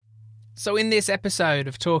So in this episode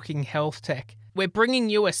of Talking Health Tech, we're bringing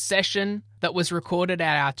you a session that was recorded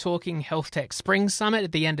at our Talking Health Tech Spring Summit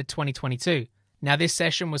at the end of 2022. Now, this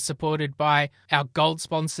session was supported by our gold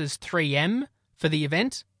sponsors 3M for the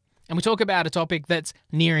event, and we talk about a topic that's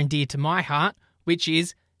near and dear to my heart, which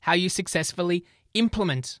is how you successfully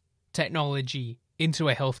implement technology into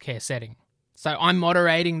a healthcare setting. So I'm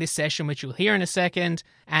moderating this session, which you'll hear in a second,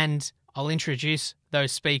 and I'll introduce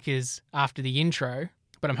those speakers after the intro.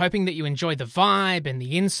 But I'm hoping that you enjoy the vibe and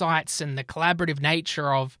the insights and the collaborative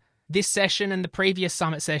nature of this session and the previous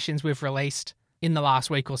summit sessions we've released in the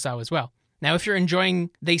last week or so as well. Now, if you're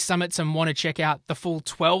enjoying these summits and want to check out the full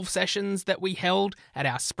 12 sessions that we held at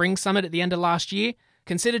our Spring Summit at the end of last year,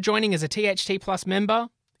 consider joining as a THT Plus member.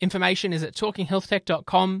 Information is at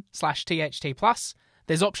talkinghealthtech.com/THT Plus.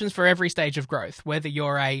 There's options for every stage of growth, whether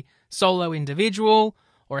you're a solo individual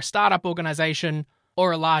or a startup organization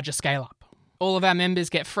or a larger scale-up. All of our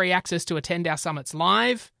members get free access to attend our summits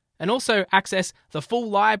live and also access the full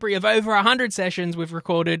library of over 100 sessions we've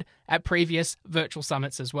recorded at previous virtual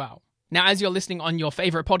summits as well. Now, as you're listening on your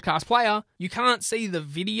favorite podcast player, you can't see the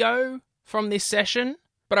video from this session,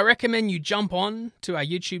 but I recommend you jump on to our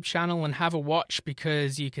YouTube channel and have a watch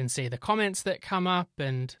because you can see the comments that come up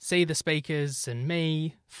and see the speakers and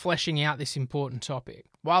me fleshing out this important topic.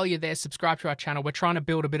 While you're there, subscribe to our channel. We're trying to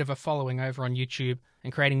build a bit of a following over on YouTube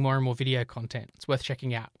and creating more and more video content. It's worth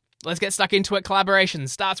checking out. Let's get stuck into it. Collaboration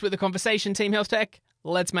starts with a conversation, Team Health Tech.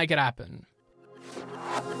 Let's make it happen.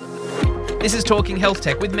 This is Talking Health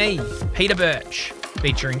Tech with me, Peter Birch,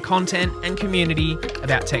 featuring content and community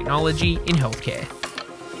about technology in healthcare.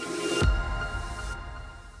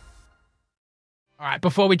 All right,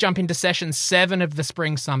 before we jump into session 7 of the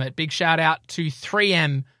Spring Summit, big shout out to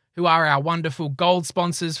 3M, who are our wonderful gold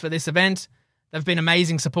sponsors for this event. They've been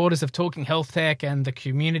amazing supporters of Talking Health Tech and the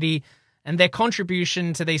community, and their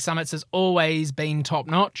contribution to these summits has always been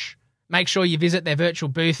top-notch. Make sure you visit their virtual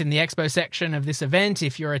booth in the expo section of this event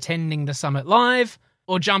if you're attending the summit live,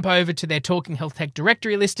 or jump over to their Talking Health Tech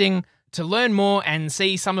directory listing to learn more and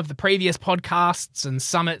see some of the previous podcasts and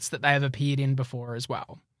summits that they have appeared in before as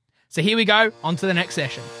well. So here we go, on to the next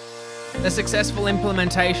session. The successful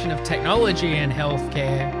implementation of technology in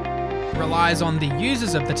healthcare relies on the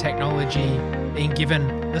users of the technology being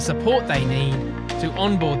given the support they need to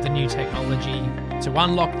onboard the new technology to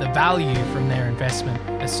unlock the value from their investment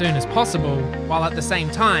as soon as possible, while at the same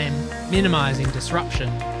time minimising disruption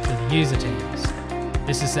to the user teams.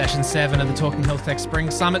 This is session 7 of the Talking Health Tech Spring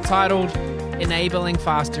Summit titled Enabling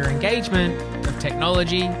Faster Engagement of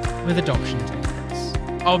Technology with Adoption Teams.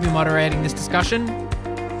 I'll be moderating this discussion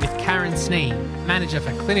with Karen Snee, Manager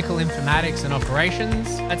for Clinical Informatics and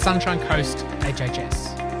Operations at Sunshine Coast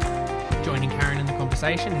HHS. Joining Karen in the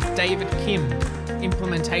conversation is David Kim,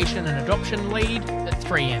 Implementation and Adoption Lead at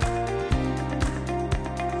 3M.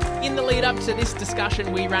 In the lead up to this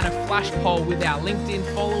discussion, we ran a flash poll with our LinkedIn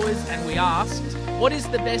followers and we asked, what is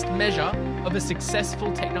the best measure of a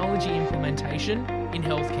successful technology implementation in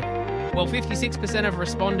healthcare? Well, 56% of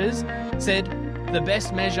responders said the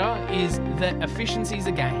best measure is that efficiencies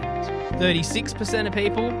are gained. 36% of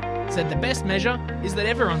people said the best measure is that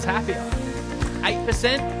everyone's happier.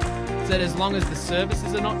 8% said as long as the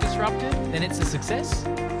services are not disrupted, then it's a success.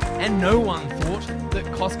 And no one thought that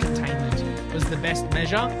cost containment was the best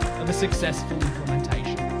measure of a successful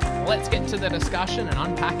implementation. Let's get to the discussion and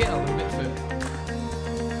unpack it a little bit further.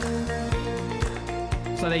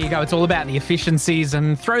 So there you go. It's all about the efficiencies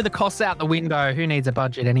and throw the costs out the window. Who needs a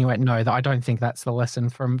budget anyway? No, I don't think that's the lesson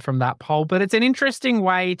from that poll. But it's an interesting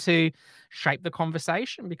way to shape the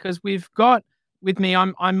conversation because we've got with me,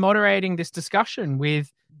 I'm moderating this discussion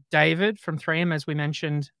with David from 3M, as we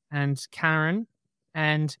mentioned, and Karen,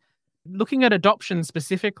 and looking at adoption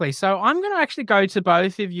specifically. So I'm going to actually go to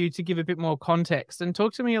both of you to give a bit more context and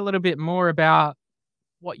talk to me a little bit more about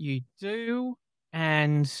what you do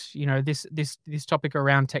and, you know, this topic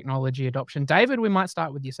around technology adoption. David, we might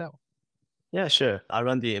start with yourself. Yeah, sure. I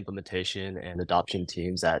run the implementation and adoption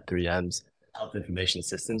teams at 3M's Health Information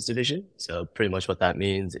Systems division. So pretty much what that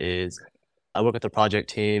means is I work with the project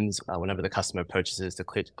teams whenever the customer purchases the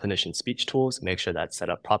clinician speech tools, make sure that's set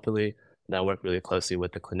up properly. And I work really closely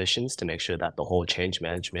with the clinicians to make sure that the whole change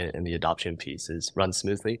management and the adoption pieces run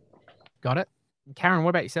smoothly. Got it. Karen, what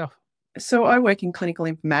about yourself? So I work in clinical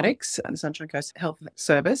informatics at the Sunshine Coast Health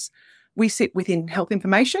Service. We sit within health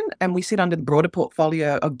information and we sit under the broader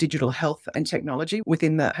portfolio of digital health and technology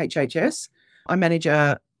within the HHS. I manage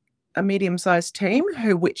a medium-sized team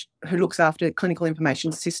who looks after clinical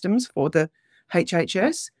information systems for the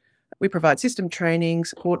HHS. We provide system training,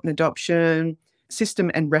 support and adoption,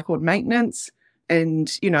 system and record maintenance,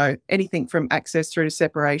 And, anything from access through to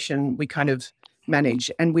separation, we kind of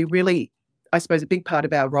manage. And we really, I suppose, a big part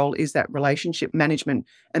of our role is that relationship management.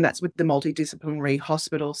 And that's with the multidisciplinary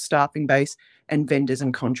hospital staffing base and vendors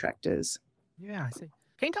and contractors. Yeah, I see.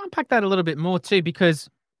 Can you unpack that a little bit more too? Because,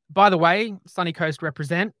 by the way, Sunny Coast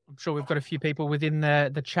represent. I'm sure we've got a few people within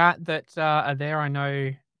the chat that are there. I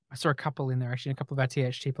know I saw a couple in there, actually. A couple of our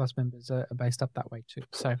THT Plus members are based up that way too.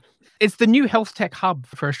 So it's the new health tech hub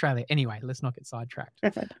for Australia. Anyway, let's not get sidetracked.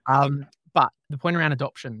 Perfect. But the point around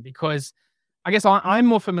adoption, because I guess I'm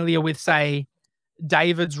more familiar with, say,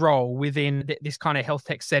 David's role within this kind of health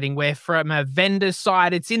tech setting, where from a vendor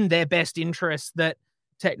side, it's in their best interest that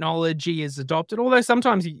technology is adopted. Although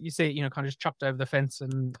sometimes you see it, kind of just chucked over the fence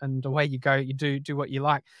and away you go. You do what you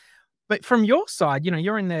like. But from your side,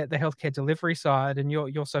 you're in the healthcare delivery side, and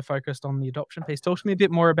you're so focused on the adoption piece. Talk to me a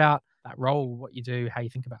bit more about that role, what you do, how you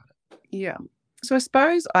think about it. Yeah. So I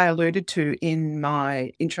suppose I alluded to in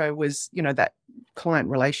my intro was, that client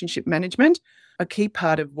relationship management. A key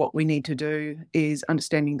part of what we need to do is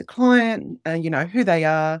understanding the client, who they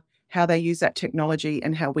are, how they use that technology,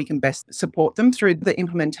 and how we can best support them through the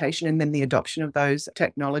implementation and then the adoption of those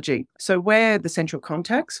technology. So we're the central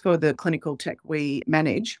contacts for the clinical tech we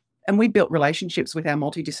manage, and we built relationships with our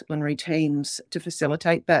multidisciplinary teams to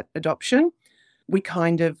facilitate that adoption. We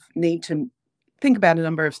kind of need to think about a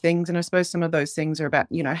number of things, and I suppose some of those things are about,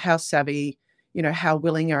 how savvy, how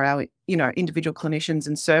willing are our, individual clinicians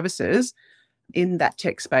and services in that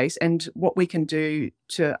tech space, and what we can do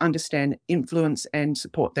to understand, influence, and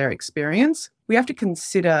support their experience. We have to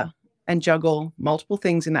consider and juggle multiple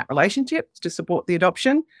things in that relationship to support the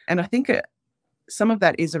adoption. And I think some of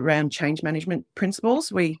that is around change management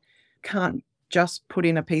principles. We can't just put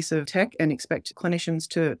in a piece of tech and expect clinicians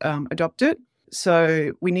to adopt it.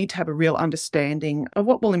 So we need to have a real understanding of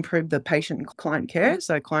what will improve the patient and client care,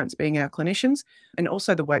 so clients being our clinicians, and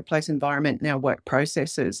also the workplace environment and our work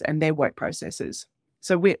processes and their work processes.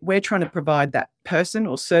 So we're trying to provide that person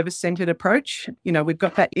or service-centered approach. We've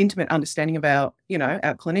got that intimate understanding of our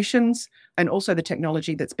clinicians and also the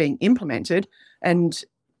technology that's being implemented. And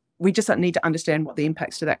we just need to understand what the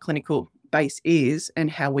impacts to that clinical base is and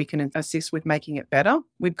how we can assist with making it better.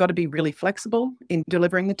 We've got to be really flexible in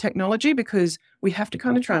delivering the technology, because we have to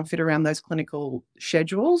kind of try and fit around those clinical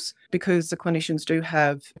schedules, because the clinicians do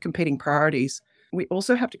have competing priorities. We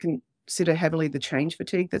also have to consider heavily the change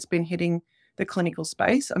fatigue that's been hitting the clinical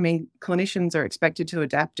space. I mean, clinicians are expected to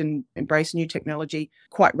adapt and embrace new technology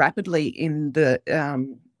quite rapidly in the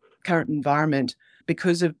current environment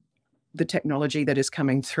because of the technology that is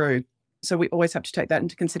coming through. So we always have to take that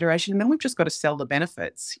into consideration. And then we've just got to sell the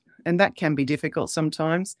benefits. And that can be difficult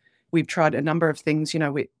sometimes. We've tried a number of things.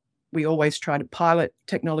 We always try to pilot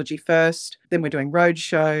technology first. Then we're doing road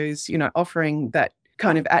shows, offering that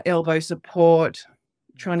kind of at-elbow support,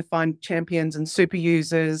 trying to find champions and super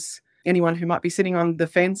users, anyone who might be sitting on the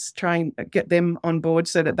fence, trying to get them on board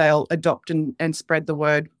so that they'll adopt and spread the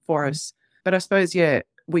word for us. But I suppose,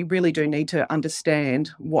 we really do need to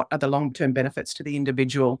understand what are the long-term benefits to the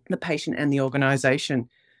individual, the patient, and the organisation.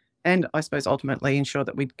 And I suppose ultimately ensure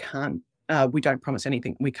that we don't promise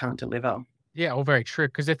anything we can't deliver. Yeah, all very true.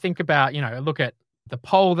 Because I think about, look at the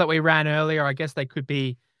poll that we ran earlier. I guess they could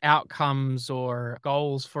be outcomes or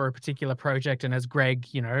goals for a particular project. And as Greg,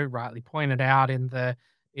 rightly pointed out in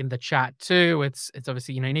the chat too, it's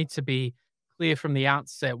obviously, you need to be clear from the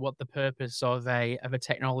outset what the purpose of a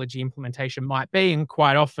technology implementation might be, and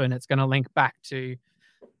quite often it's going to link back to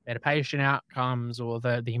better patient outcomes or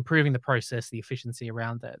the improving the process, the efficiency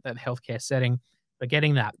around that healthcare setting. But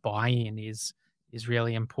getting that buy-in is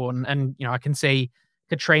really important. And I can see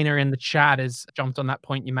Katrina in the chat has jumped on that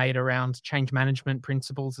point you made around change management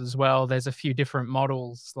principles as well. There's a few different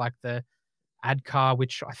models like the ADKAR,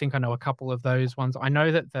 which I think I know a couple of those ones. I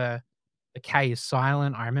know that the K is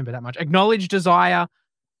silent. I remember that much. Acknowledge desire.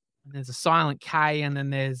 And there's a silent K, and then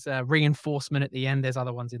there's reinforcement at the end. There's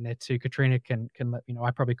other ones in there too. Katrina can let me know.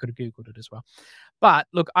 I probably could have Googled it as well. But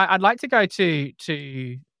look, I'd like to go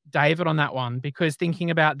to David on that one, because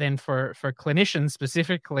thinking about then for clinicians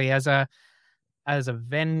specifically as a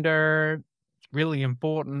vendor, it's really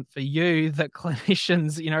important for you that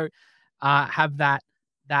clinicians, have that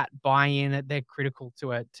buy-in, that they're critical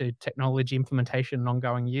to technology implementation and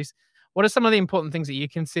ongoing use. What are some of the important things that you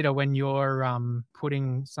consider when you're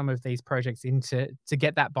putting some of these projects into to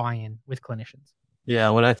get that buy-in with clinicians? Yeah,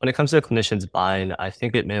 when it comes to clinicians buying, I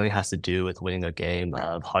think it mainly has to do with winning a game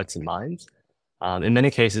of hearts and minds. In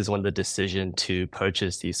many cases, when the decision to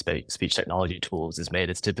purchase these speech technology tools is made,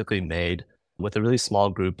 it's typically made with a really small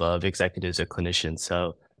group of executives or clinicians.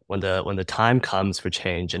 So when the time comes for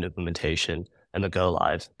change and implementation, and the go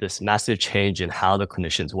live, this massive change in how the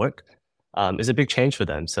clinicians work is a big change for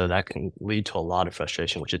them. So that can lead to a lot of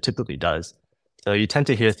frustration, which it typically does. So you tend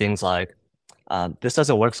to hear things like, this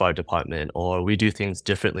doesn't work for our department, or we do things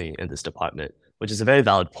differently in this department, which is a very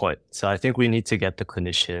valid point. So I think we need to get the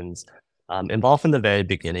clinicians involved from the very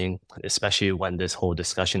beginning, especially when this whole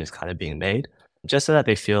discussion is kind of being made, just so that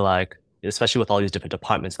they feel like, especially with all these different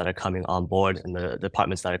departments that are coming on board and the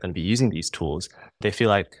departments that are going to be using these tools, they feel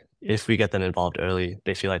like if we get them involved early,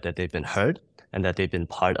 they feel like that they've been heard and that they've been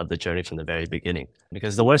part of the journey from the very beginning.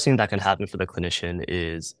 Because the worst thing that can happen for the clinician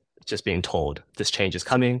is just being told, this change is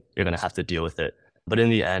coming, you're going to have to deal with it. But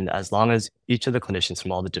in the end, as long as each of the clinicians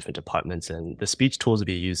from all the different departments, and the speech tools will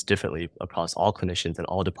be used differently across all clinicians and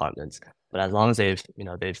all departments, but as long as they've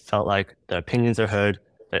felt like their opinions are heard,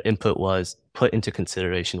 their input was put into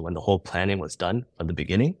consideration when the whole planning was done from the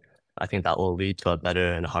beginning, I think that will lead to a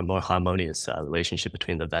better and a more harmonious relationship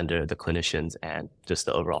between the vendor, the clinicians, and just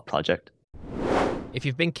the overall project. If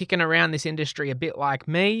you've been kicking around this industry a bit like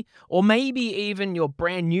me, or maybe even you're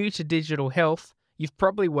brand new to digital health, you've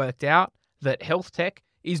probably worked out that health tech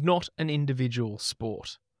is not an individual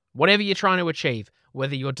sport. Whatever you're trying to achieve,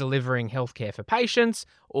 whether you're delivering healthcare for patients,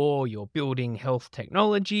 or you're building health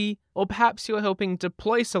technology, or perhaps you're helping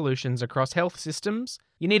deploy solutions across health systems,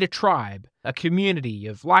 you need a tribe, a community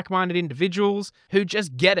of like-minded individuals who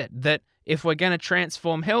just get it that if we're going to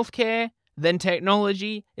transform healthcare, then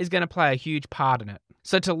technology is going to play a huge part in it.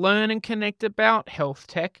 So to learn and connect about health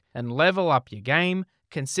tech and level up your game,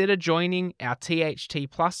 consider joining our THT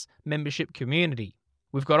Plus membership community.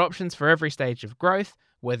 We've got options for every stage of growth,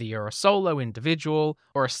 whether you're a solo individual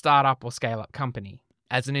or a startup or scale-up company.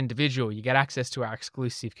 As an individual, you get access to our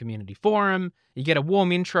exclusive community forum, you get a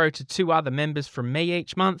warm intro to 2 other members from me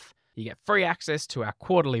each month, you get free access to our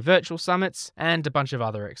quarterly virtual summits, and a bunch of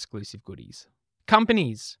other exclusive goodies.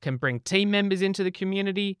 Companies can bring team members into the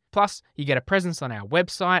community, plus you get a presence on our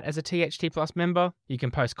website as a THT Plus member. You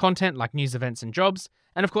can post content like news, events, and jobs.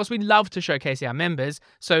 And of course, we love to showcase our members.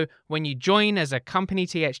 So when you join as a company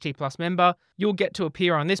THT Plus member, you'll get to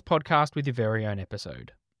appear on this podcast with your very own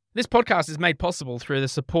episode. This podcast is made possible through the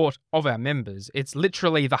support of our members. It's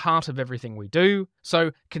literally the heart of everything we do.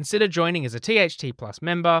 So consider joining as a THT Plus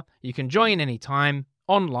member. You can join anytime.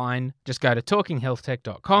 Online, just go to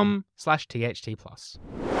talkinghealthtech.com/THT Plus.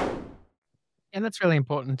 And that's really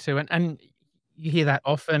important too. And you hear that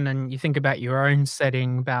often and you think about your own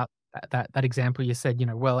setting, about that example you said,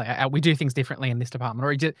 we do things differently in this department,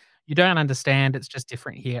 or you don't understand, it's just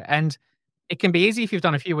different here. And it can be easy if you've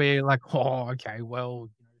done a few where you're like, oh, okay, well,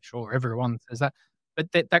 sure, everyone says that. But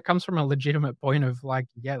that comes from a legitimate point of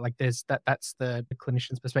there's that's the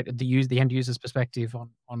clinician's perspective, the end user's perspective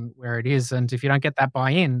on where it is. And if you don't get that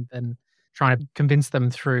buy-in, then trying to convince them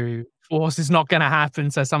through force is not going to happen.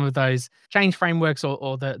 So some of those change frameworks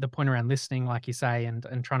or the point around listening, like you say, and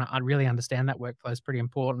trying to really understand that workflow is pretty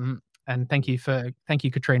important. And thank you,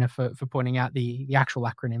 Katrina, for pointing out the actual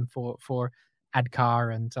acronym for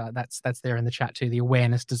ADKAR, and that's there in the chat too, the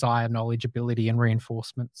awareness, desire, knowledge, ability, and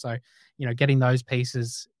reinforcement. So, getting those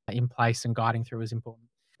pieces in place and guiding through is important.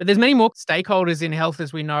 But there's many more stakeholders in health,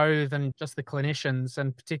 as we know, than just the clinicians,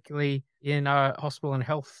 and particularly in a hospital and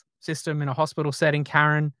health system, in a hospital setting,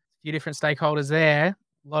 Karen, a few different stakeholders there,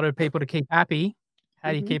 a lot of people to keep happy.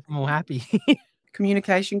 How do you keep them all happy?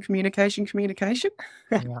 Communication.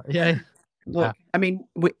 Yeah. Look, I mean,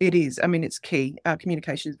 it is. I mean, it's key.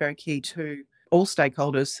 Communication is very key to all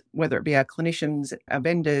stakeholders, whether it be our clinicians, our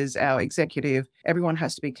vendors, our executive. Everyone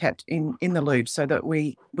has to be kept in the loop so that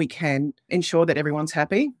we can ensure that everyone's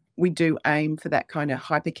happy. We do aim for that kind of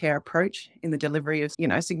hypercare approach in the delivery of,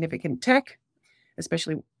 significant tech,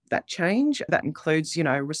 especially that change. That includes,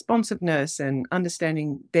 responsiveness and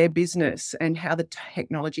understanding their business and how the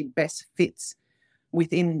technology best fits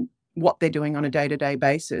within what they're doing on a day-to-day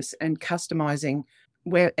basis, and customizing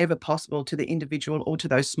wherever possible to the individual or to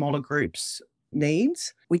those smaller groups'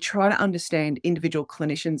 needs. We try to understand individual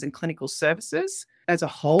clinicians and clinical services as a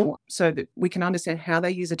whole so that we can understand how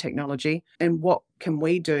they use the technology and what can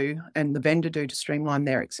we do and the vendor do to streamline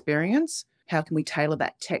their experience. How can we tailor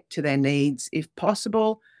that tech to their needs if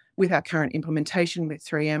possible? With our current implementation with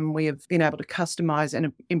 3M, we have been able to customize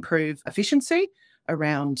and improve efficiency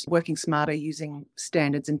around working smarter using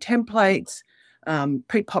standards and templates,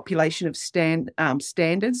 pre-population of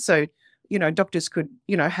standards. So, doctors could,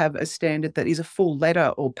 have a standard that is a full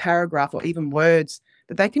letter or paragraph or even words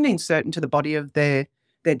that they can insert into the body of their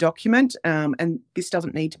document. And this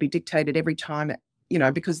doesn't need to be dictated every time,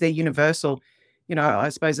 because they're universal. I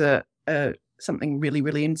suppose something really,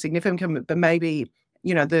 really insignificant, but maybe,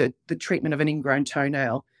 the treatment of an ingrown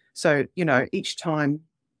toenail. So, each time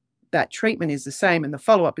that treatment is the same and the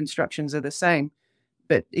follow-up instructions are the same,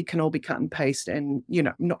 but it can all be cut and paste and,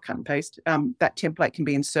 not cut and paste, that template can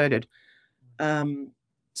be inserted.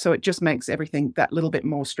 So it just makes everything that little bit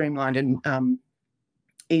more streamlined and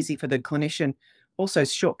easy for the clinician. Also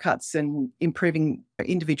shortcuts and improving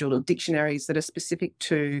individual dictionaries that are specific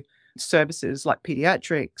to services like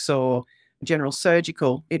pediatrics or general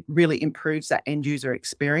surgical. It really improves that end user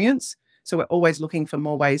experience. So we're always looking for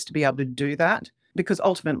more ways to be able to do that, because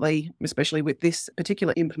ultimately, especially with this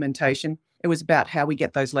particular implementation, it was about how we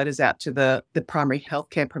get those letters out to the primary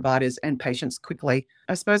healthcare providers and patients quickly.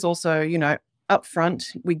 I suppose also, up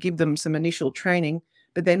front, we give them some initial training,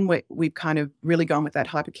 but then we've kind of really gone with that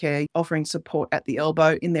hypercare, offering support at the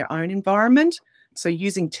elbow in their own environment. So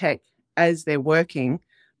using tech as they're working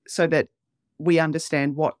so that we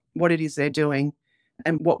understand what it is they're doing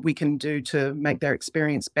and what we can do to make their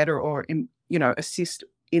experience better or, assist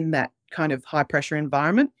in that kind of high pressure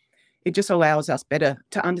environment. It just allows us better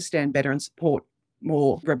to understand better and support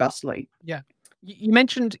more robustly. Yeah. You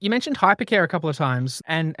mentioned hypercare a couple of times,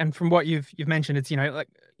 and from what you've mentioned, it's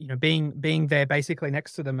being there basically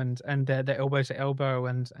next to them and the elbow to elbow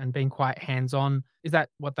and being quite hands on. Is that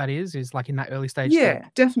what that is? Is like in that early stage? Yeah,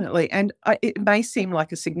 definitely. And it may seem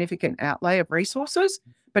like a significant outlay of resources,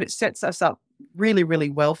 but it sets us up really, really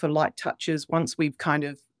well for light touches once we've kind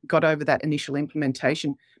of got over that initial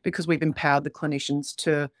implementation, because we've empowered the clinicians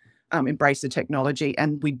to embrace the technology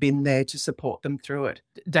and we've been there to support them through it.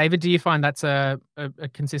 David, do you find that's a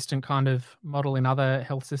consistent kind of model in other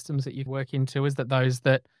health systems that you work into? Is that those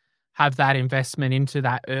that have that investment into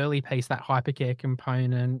that early piece, that hypercare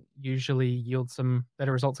component, usually yield some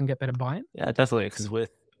better results and get better buy-in? Yeah, definitely. Because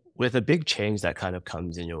with a big change that kind of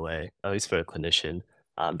comes in your way, at least for a clinician,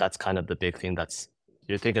 that's kind of the big thing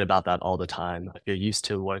you're thinking about that all the time. If you're used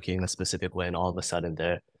to working a specific way and all of a sudden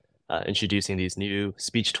they're introducing these new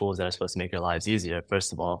speech tools that are supposed to make your lives easier.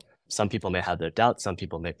 First of all, some people may have their doubts, some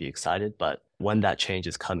people may be excited, but when that change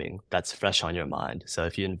is coming, that's fresh on your mind. So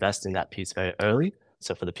if you invest in that piece very early,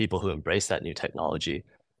 so for the people who embrace that new technology,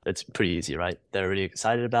 it's pretty easy, right? They're really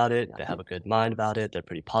excited about it. They have a good mind about it. They're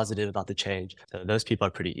pretty positive about the change. So those people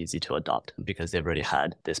are pretty easy to adopt because they've already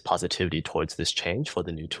had this positivity towards this change for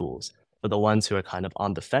the new tools. For the ones who are kind of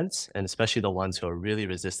on the fence, and especially the ones who are really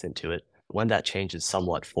resistant to it, when that change is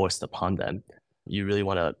somewhat forced upon them, you really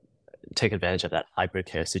want to take advantage of that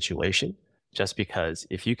hypercare situation, just because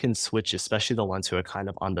if you can switch, especially the ones who are kind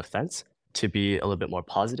of on the fence, to be a little bit more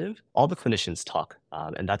positive, all the clinicians talk.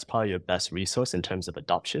 And that's probably your best resource in terms of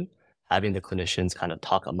adoption, having the clinicians kind of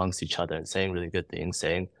talk amongst each other and saying really good things,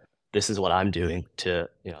 saying, this is what I'm doing to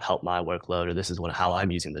help my workload, or this is how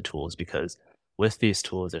I'm using the tools, because with these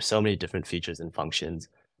tools, there's so many different features and functions.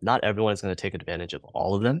 Not everyone is going to take advantage of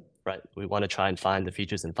all of them, right? We want to try and find the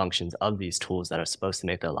features and functions of these tools that are supposed to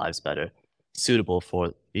make their lives better, suitable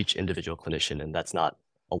for each individual clinician, and that's not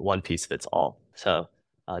a one piece fits all. So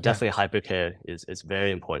definitely hypercare is very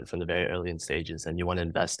important from the very early stages, and you want to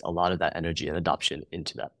invest a lot of that energy and adoption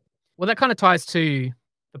into that. Well, that kind of ties to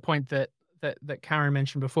the point that Karen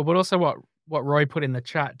mentioned before, but also what Roy put in the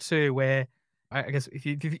chat too, where I guess if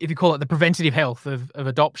you call it the preventative health of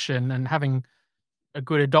adoption and having a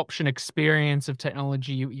good adoption experience of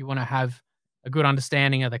technology, you want to have a good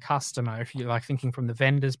understanding of the customer, if you like thinking from the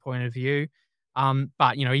vendor's point of view.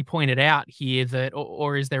 But he pointed out here that,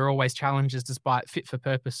 or is there always challenges despite fit for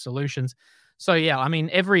purpose solutions? So yeah, I mean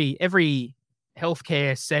every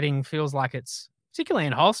healthcare setting feels like it's, particularly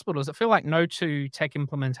in hospitals, I feel like no two tech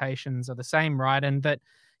implementations are the same, right? And that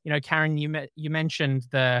Karen, you mentioned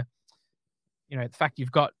the fact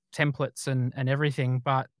you've got templates and everything,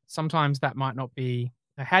 but sometimes that might not be.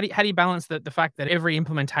 How do you balance the fact that every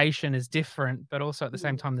implementation is different, but also at the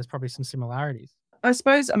same time there's probably some similarities? I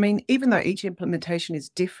suppose, even though each implementation is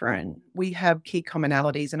different, we have key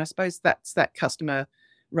commonalities. And I suppose that's that customer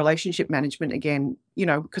relationship management again,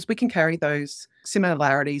 because we can carry those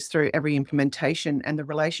similarities through every implementation, and the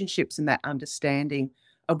relationships and that understanding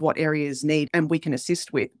of what areas need and we can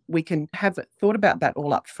assist with. We can have thought about that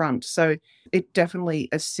all up front. So it definitely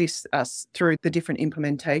assists us through the different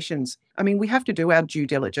implementations. We have to do our due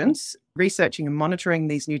diligence, researching and monitoring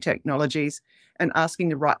these new technologies and asking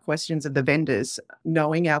the right questions of the vendors,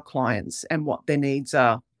 knowing our clients and what their needs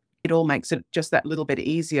are. It all makes it just that little bit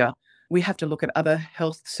easier. We have to look at other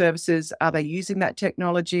health services. Are they using that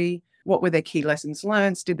technology? What were their key lessons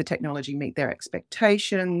learned? Did the technology meet their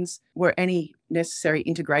expectations? Were any necessary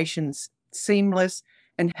integrations seamless?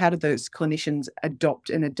 And how do those clinicians adopt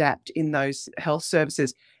and adapt in those health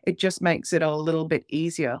services? It just makes it a little bit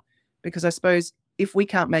easier, because I suppose if we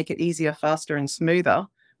can't make it easier, faster and smoother,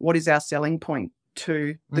 what is our selling point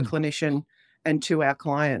to the clinician and to our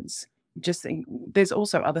clients. Just think, there's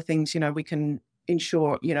also other things, we can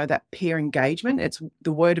ensure, that peer engagement. It's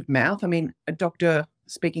the word of mouth. I mean, a doctor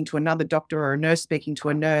speaking to another doctor or a nurse speaking to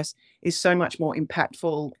a nurse is so much more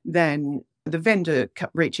impactful than the vendor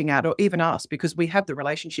reaching out, or even us, because we have the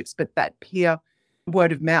relationships. But that peer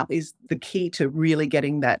word of mouth is the key to really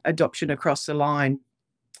getting that adoption across the line.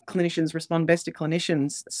 Clinicians respond best to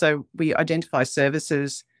clinicians. So we identify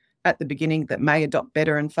services at the beginning that may adopt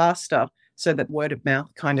better and faster, so that word of mouth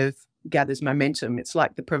kind of gathers momentum. It's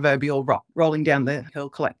like the proverbial rock rolling down the hill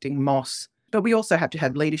collecting moss. But we also have to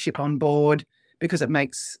have leadership on board, because it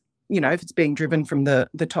makes, if it's being driven from the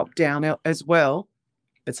top down as well.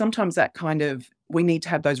 But sometimes that we need to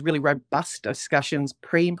have those really robust discussions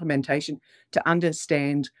pre-implementation to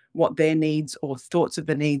understand what their needs or thoughts of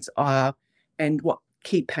the needs are, and what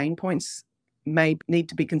key pain points may need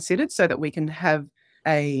to be considered, so that we can have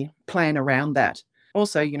a plan around that.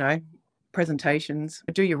 Also, presentations,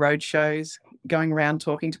 do your road shows, going around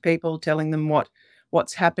talking to people, telling them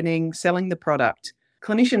what's happening, selling the product.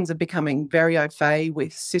 Clinicians are becoming very au fait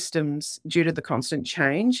with systems due to the constant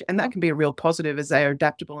change, and that can be a real positive, as they are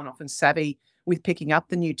adaptable and often savvy with picking up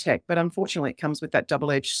the new tech. But unfortunately, it comes with that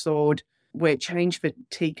double-edged sword where change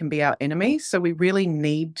fatigue can be our enemy. So we really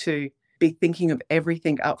need to be thinking of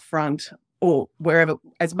everything up front, or wherever,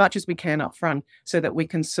 as much as we can up front, so that we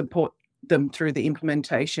can support them through the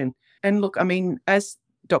implementation. And look, I mean, as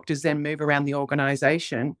doctors then move around the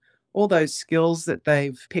organisation, all those skills that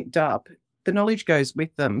they've picked up, the knowledge goes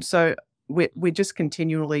with them. So we're just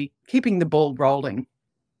continually keeping the ball rolling.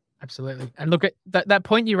 Absolutely. And look at that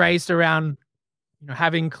point you raised around,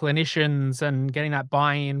 having clinicians and getting that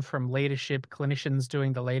buy-in from leadership, clinicians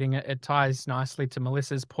doing the leading. It ties nicely to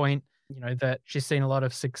Melissa's point, that she's seen a lot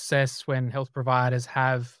of success when health providers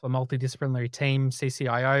have a multidisciplinary team,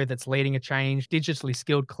 CCIO, that's leading a change, digitally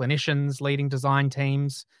skilled clinicians leading design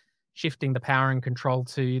teams, shifting the power and control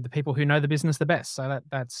to the people who know the business the best. So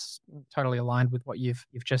that's totally aligned with what you've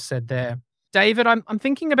just said there. David, I'm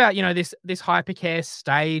thinking about, this hypercare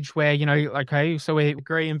stage where, okay, so we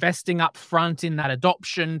agree investing up front in that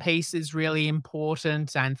adoption piece is really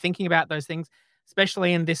important, and thinking about those things,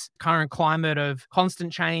 especially in this current climate of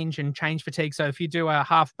constant change and change fatigue. So if you do a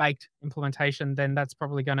half-baked implementation, then that's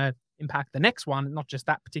probably going to impact the next one, not just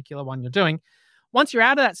that particular one you're doing. Once you're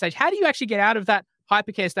out of that stage, how do you actually get out of that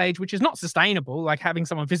hypercare stage, which is not sustainable, like having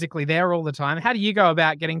someone physically there all the time? How do you go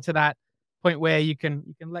about getting to that point where you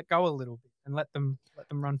can let go a little bit and let them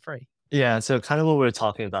run free? Yeah, so kind of what we were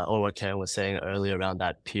talking about, or what Karen was saying earlier around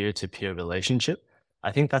that peer-to-peer relationship,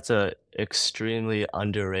 I think that's a extremely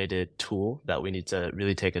underrated tool that we need to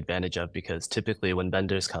really take advantage of, because typically when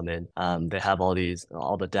vendors come in, they have all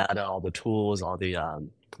the data, all the tools, all the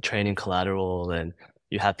training collateral, and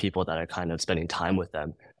you have people that are kind of spending time with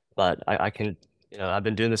them. But I've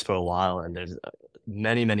been doing this for a while, and there's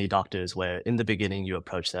many, many doctors where in the beginning you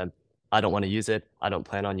approach them, I don't want to use it, I don't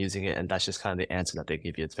plan on using it, and that's just kind of the answer that they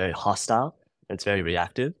give you. It's very hostile, and it's very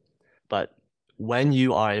reactive. But when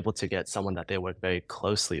you are able to get someone that they work very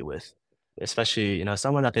closely with, especially,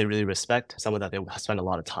 someone that they really respect, someone that they spend a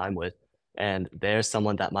lot of time with, and there's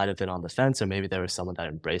someone that might have been on the fence, or maybe there was someone that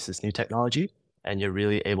embraces new technology, and you're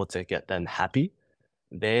really able to get them happy,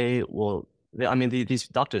 these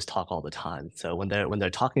doctors talk all the time. So when they're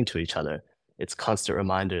talking to each other, it's constant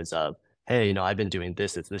reminders of, hey, I've been doing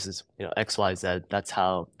this. This is, X, Y, Z. That's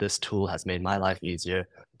how this tool has made my life easier.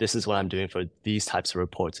 This is what I'm doing for these types of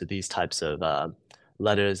reports, or these types of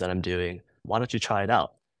letters that I'm doing. Why don't you try it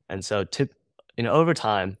out? And so over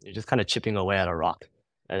time, you're just kind of chipping away at a rock.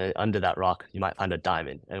 And under that rock, you might find a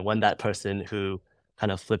diamond. And when that person who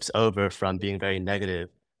kind of flips over from being very negative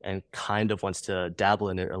and kind of wants to dabble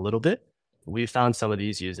in it a little bit, we found some of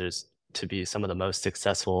these users to be some of the most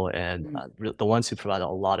successful and the ones who provide a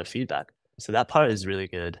lot of feedback. So that part is really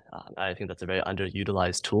good. I think that's a very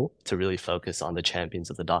underutilized tool to really focus on the champions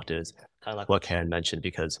of the doctors, kind of like what Karen mentioned,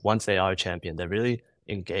 because once they are a champion, they're really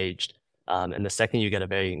engaged. And the second you get a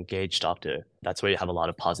very engaged doctor, that's where you have a lot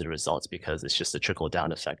of positive results, because it's just a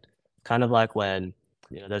trickle-down effect. Kind of like when,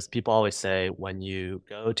 there's people always say, when you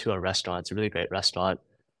go to a restaurant, it's a really great restaurant,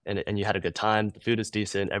 and you had a good time, the food is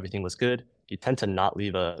decent, everything was good, you tend to not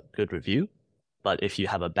leave a good review. But if you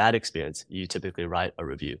have a bad experience, you typically write a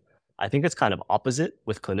review. I think it's kind of opposite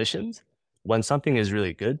with clinicians. When something is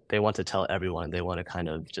really good, they want to tell everyone. They want to kind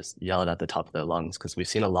of just yell it at the top of their lungs, because we've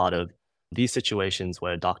seen a lot of these situations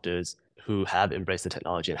where doctors who have embraced the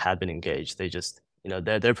technology and have been engaged, they just,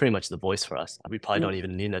 they're pretty much the voice for us. We probably don't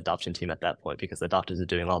even need an adoption team at that point, because the doctors are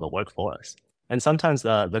doing all the work for us. And sometimes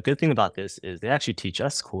the good thing about this is they actually teach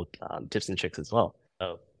us cool tips and tricks as well.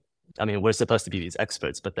 So I mean, we're supposed to be these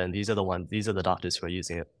experts, but then these are the doctors who are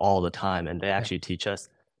using it all the time, and they actually teach us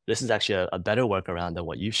this is actually a better workaround than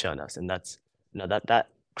what you've shown us, and that's that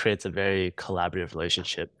creates a very collaborative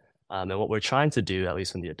relationship. And what we're trying to do, at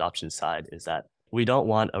least from the adoption side, is that we don't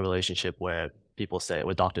want a relationship where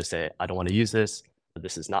doctors say, I don't want to use this.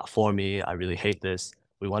 This is not for me. I really hate this.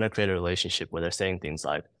 We want to create a relationship where they're saying things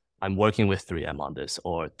like, I'm working with 3M on this,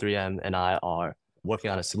 or 3M and I are working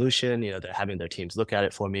on a solution. They're having their teams look at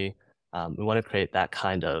it for me. We want to create that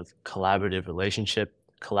kind of collaborative relationship,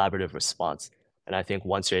 collaborative response. And I think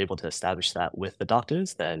once you're able to establish that with the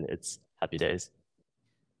doctors, then it's happy days.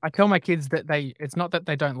 I tell my kids that it's not that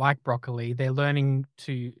they don't like broccoli; they're learning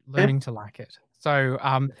to like it. So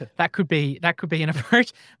that could be an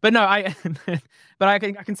approach. But no, I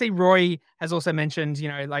can see Roy has also mentioned,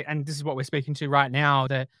 and this is what we're speaking to right now,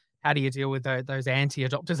 that how do you deal with those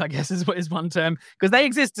anti-adopters, I guess is one term, because they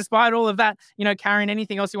exist despite all of that. Karen,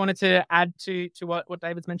 anything else you wanted to add to what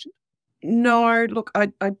David's mentioned? No, look, I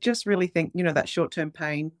just really think, that short-term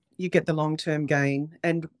pain, you get the long-term gain,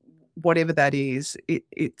 and whatever that is,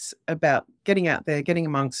 it's about getting out there, getting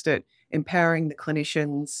amongst it, empowering the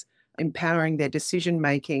clinicians, empowering their decision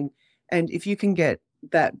making. And if you can get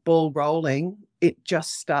that ball rolling, it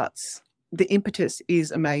just starts. The impetus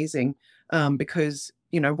is amazing because,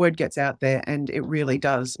 word gets out there and it really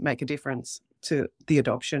does make a difference to the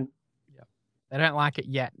adoption. They don't like it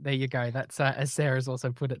yet. There you go. That's as Sarah's also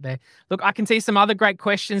put it there. Look, I can see some other great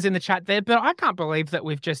questions in the chat there, but I can't believe that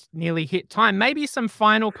we've just nearly hit time. Maybe some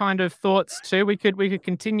final kind of thoughts too. We could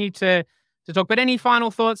continue to talk, but any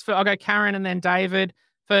final thoughts I'll go Karen and then David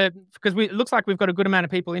because it looks like we've got a good amount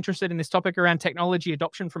of people interested in this topic around technology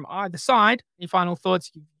adoption from either side. Any final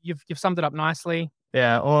thoughts? You've summed it up nicely.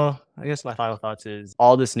 Yeah, well, I guess my final thoughts is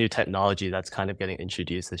all this new technology that's kind of getting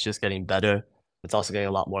introduced, it's just getting better. It's also getting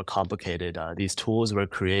a lot more complicated. These tools were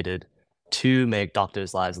created to make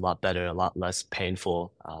doctors' lives a lot better, a lot less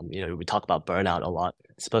painful. We talk about burnout a lot.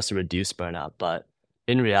 It's supposed to reduce burnout, but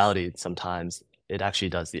in reality, sometimes it actually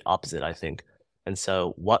does the opposite, I think. And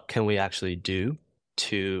so what can we actually do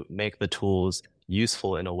to make the tools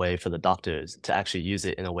useful in a way for the doctors to actually use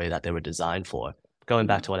it in a way that they were designed for? Going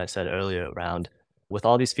back to what I said earlier around, with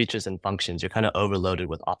all these features and functions, you're kind of overloaded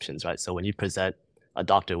with options, right? So when you present a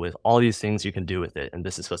doctor with all these things you can do with it, and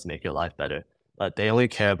this is supposed to make your life better, but they only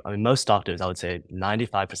care, most doctors, I would say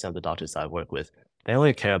 95% of the doctors I work with, they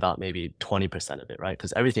only care about maybe 20% of it, right?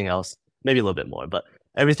 Because everything else, maybe a little bit more, but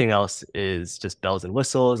everything else is just bells and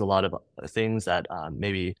whistles, a lot of things that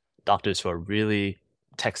maybe doctors who are really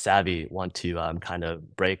tech savvy want to kind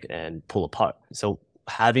of break and pull apart. So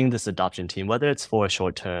having this adoption team, whether it's for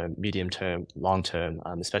short term, medium term, long term,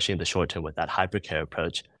 especially in the short term with that hypercare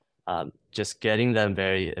approach, just getting them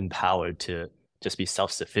very empowered to just be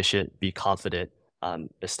self-sufficient, be confident,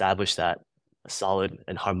 establish that solid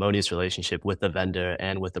and harmonious relationship with the vendor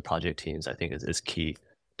and with the project teams, I think is key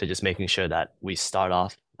to just making sure that we start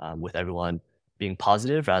off with everyone being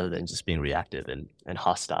positive rather than just being reactive and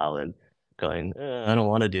hostile and going, I don't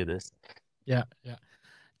want to do this. Yeah.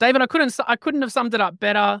 David, I couldn't have summed it up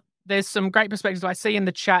better. There's some great perspectives I see in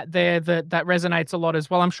the chat there that resonates a lot as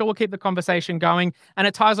well. I'm sure we'll keep the conversation going, and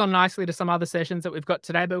it ties on nicely to some other sessions that we've got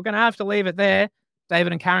today, but we're going to have to leave it there.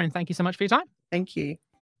 David and Karen, thank you so much for your time. Thank you.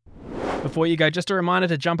 Before you go, just a reminder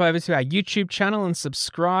to jump over to our YouTube channel and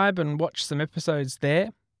subscribe and watch some episodes there.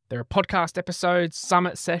 There are podcast episodes,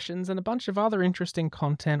 summit sessions, and a bunch of other interesting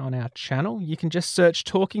content on our channel. You can just search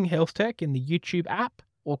Talking Health Tech in the YouTube app,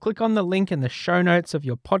 or click on the link in the show notes of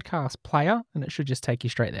your podcast player, and it should just take you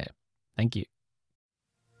straight there. Thank you.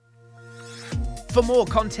 For more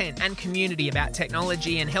content and community about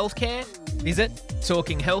technology and healthcare, visit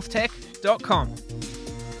talkinghealthtech.com.